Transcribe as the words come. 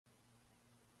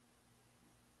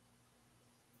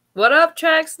What up,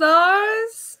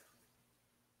 Trackstars?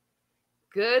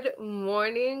 Good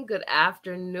morning, good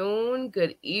afternoon,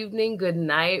 good evening, good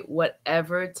night,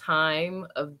 whatever time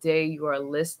of day you are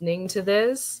listening to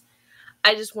this.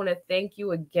 I just want to thank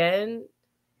you again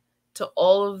to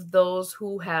all of those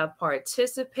who have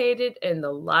participated in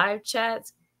the live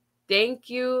chats. Thank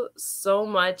you so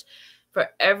much for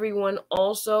everyone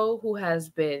also who has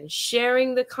been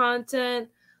sharing the content,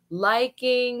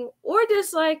 liking or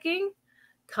disliking,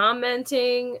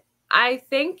 commenting. I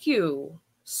thank you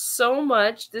so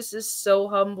much. This is so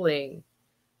humbling.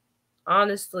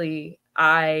 Honestly,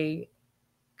 I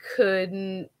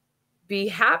couldn't be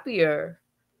happier.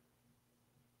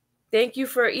 Thank you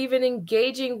for even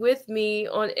engaging with me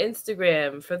on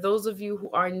Instagram. For those of you who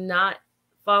are not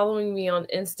following me on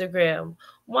Instagram,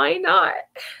 why not?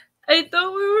 I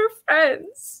thought we were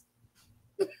friends.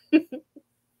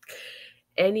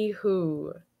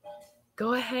 Anywho,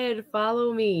 go ahead,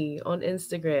 follow me on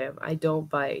Instagram. I don't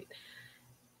bite.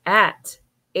 At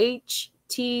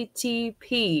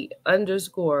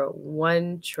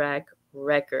HTTP_1track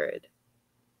record.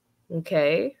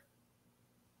 Okay?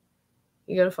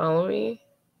 You gonna follow me?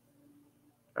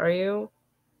 Are you?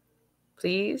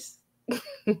 Please?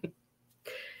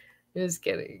 Just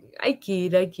kidding. I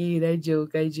kid, I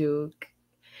joke.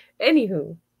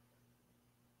 Anywho,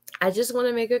 I just want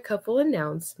to make a couple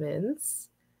announcements.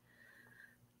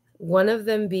 One of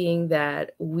them being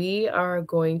that we are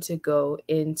going to go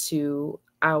into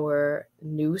our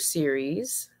new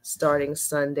series starting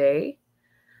Sunday.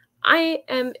 I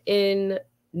am in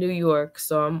New York,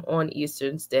 so I'm on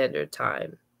Eastern Standard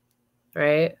Time,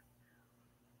 right?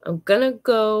 I'm gonna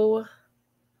go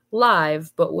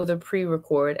live, but with a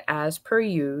pre-record as per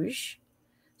usual,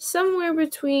 somewhere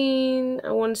between,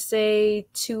 I want to say,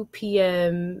 2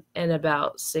 p.m. and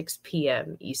about 6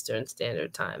 p.m. Eastern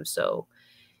Standard Time. So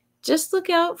just look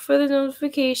out for the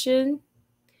notification.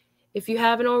 If you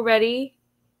haven't already,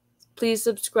 please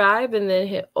subscribe and then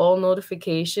hit all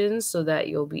notifications so that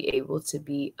you'll be able to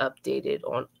be updated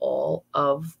on all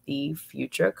of the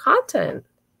future content,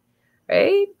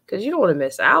 right? Because you don't want to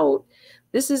miss out.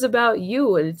 This is about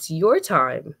you, and it's your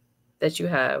time that you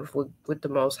have with the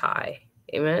Most High.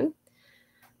 Amen.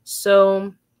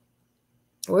 So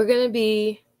we're going to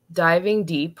be diving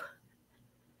deep,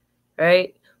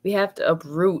 right? We have to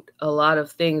uproot a lot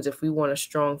of things if we want a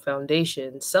strong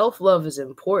foundation. Self-love is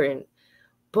important,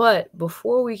 but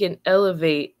before we can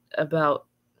elevate about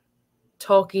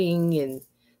talking and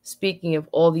speaking of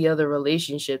all the other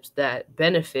relationships that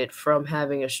benefit from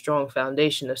having a strong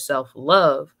foundation of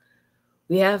self-love,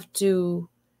 we have to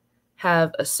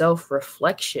have a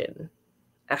self-reflection.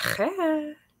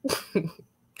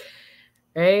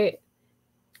 Right?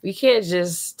 We can't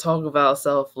just talk about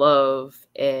self-love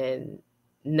and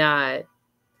not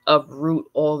uproot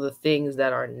all the things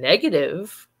that are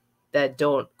negative that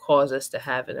don't cause us to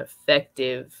have an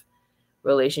effective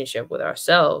relationship with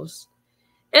ourselves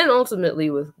and ultimately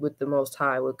with the Most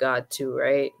High, with God too,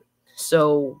 right?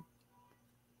 So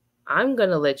I'm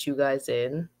gonna let you guys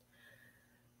in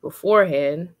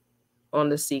beforehand on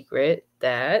the secret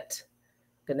that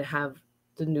I'm gonna have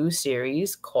the new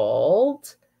series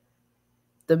called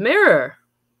The Mirror.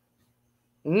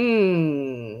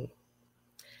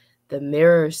 The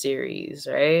Mirror series,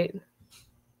 right?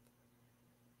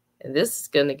 And this is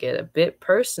going to get a bit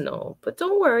personal, but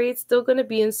don't worry, it's still going to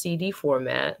be in CD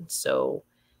format. So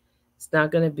it's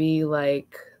not going to be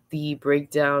like the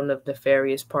breakdown of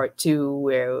Nefarious Part 2,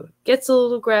 where it gets a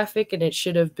little graphic, and it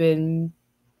should have been,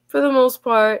 for the most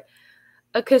part,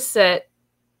 a cassette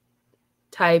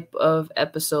type of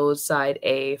episode, side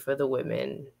A for the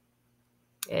women.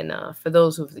 And for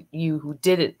those of you who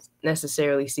didn't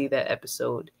necessarily see that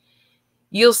episode,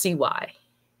 you'll see why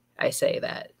I say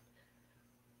that.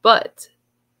 But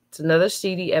it's another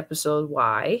CD episode.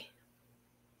 Why?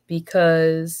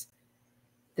 Because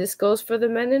this goes for the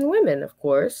men and women, of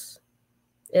course.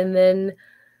 And then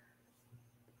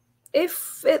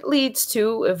if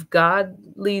God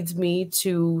leads me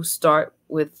to start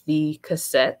with the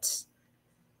cassette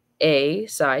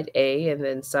side A, and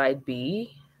then side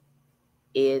B,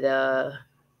 I'll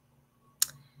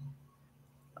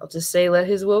just say let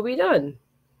his will be done.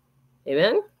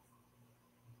 Amen?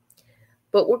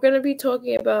 But we're going to be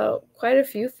talking about quite a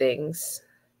few things,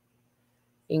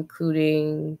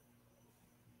 including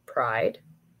pride,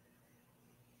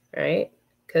 right?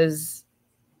 Because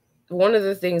one of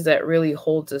the things that really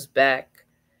holds us back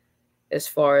as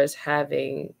far as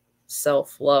having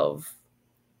self-love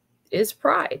is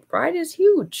pride. Pride is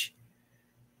huge.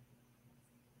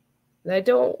 And I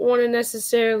don't want to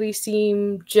necessarily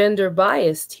seem gender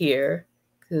biased here,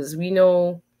 because we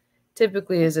know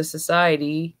typically as a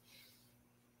society,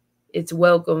 it's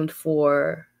welcomed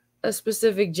for a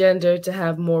specific gender to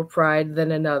have more pride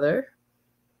than another.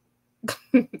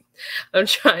 I'm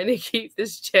trying to keep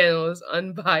this channel as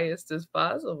unbiased as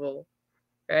possible,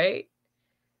 right?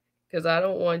 Because I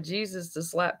don't want Jesus to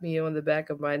slap me on the back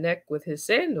of my neck with his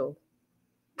sandal.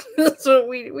 So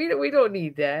we don't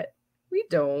need that. We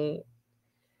don't,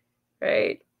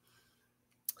 right?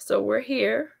 So we're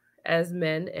here as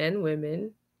men and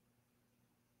women.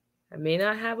 I may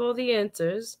not have all the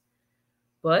answers,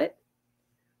 but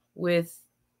with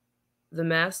the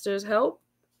master's help,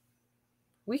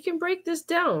 we can break this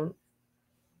down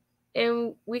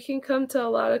and we can come to a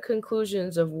lot of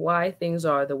conclusions of why things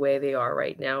are the way they are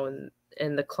right now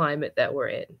and the climate that we're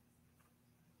in.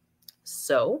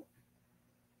 So,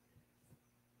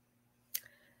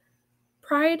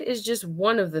 pride is just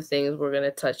one of the things we're going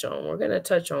to touch on. We're going to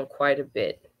touch on quite a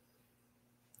bit.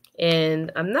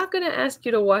 And I'm not going to ask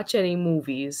you to watch any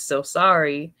movies, so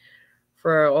sorry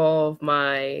for all of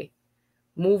my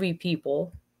movie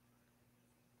people.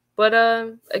 But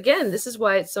again, this is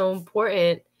why it's so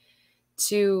important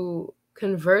to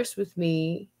converse with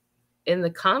me in the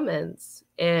comments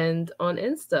and on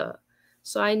Insta.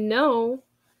 So I know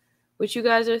what you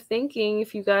guys are thinking.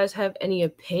 If you guys have any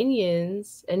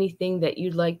opinions, anything that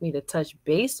you'd like me to touch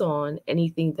base on,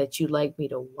 anything that you'd like me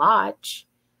to watch,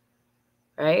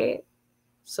 right?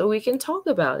 So we can talk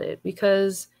about it,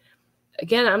 because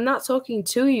again, I'm not talking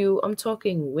to you, I'm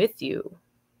talking with you.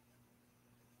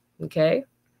 Okay?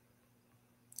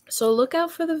 So look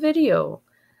out for the video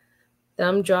that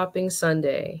I'm dropping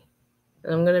Sunday.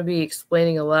 And I'm going to be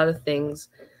explaining a lot of things,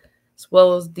 as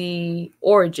well as the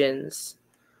origins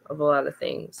of a lot of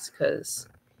things, because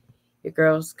your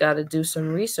girl's got to do some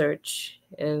research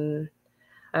and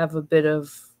have a bit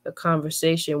of a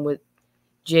conversation with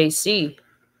JC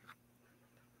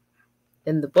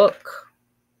in the book.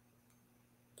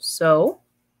 So,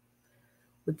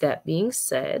 with that being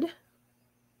said,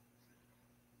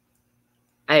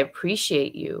 I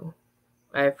appreciate you.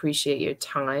 I appreciate your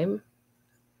time,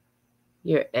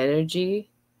 your energy.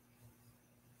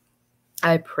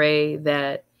 I pray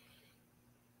that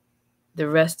the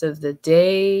rest of the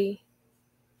day,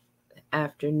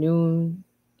 afternoon,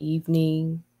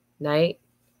 evening, night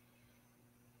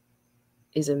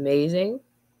is amazing.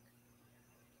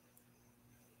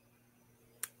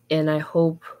 And I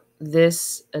hope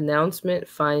this announcement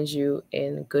finds you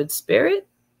in good spirit.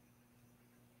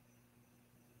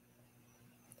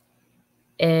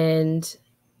 And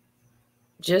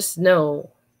just know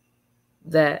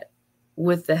that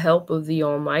with the help of the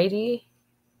Almighty,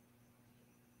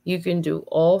 you can do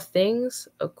all things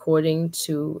according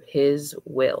to His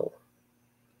will.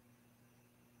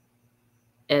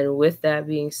 And with that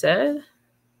being said,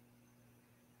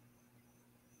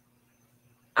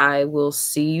 I will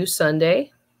see you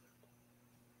Sunday.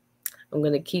 I'm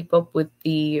going to keep up with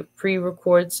the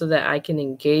pre-record so that I can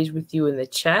engage with you in the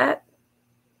chat.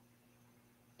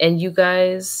 And you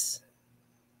guys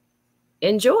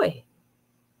enjoy.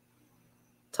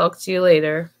 Talk to you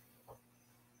later.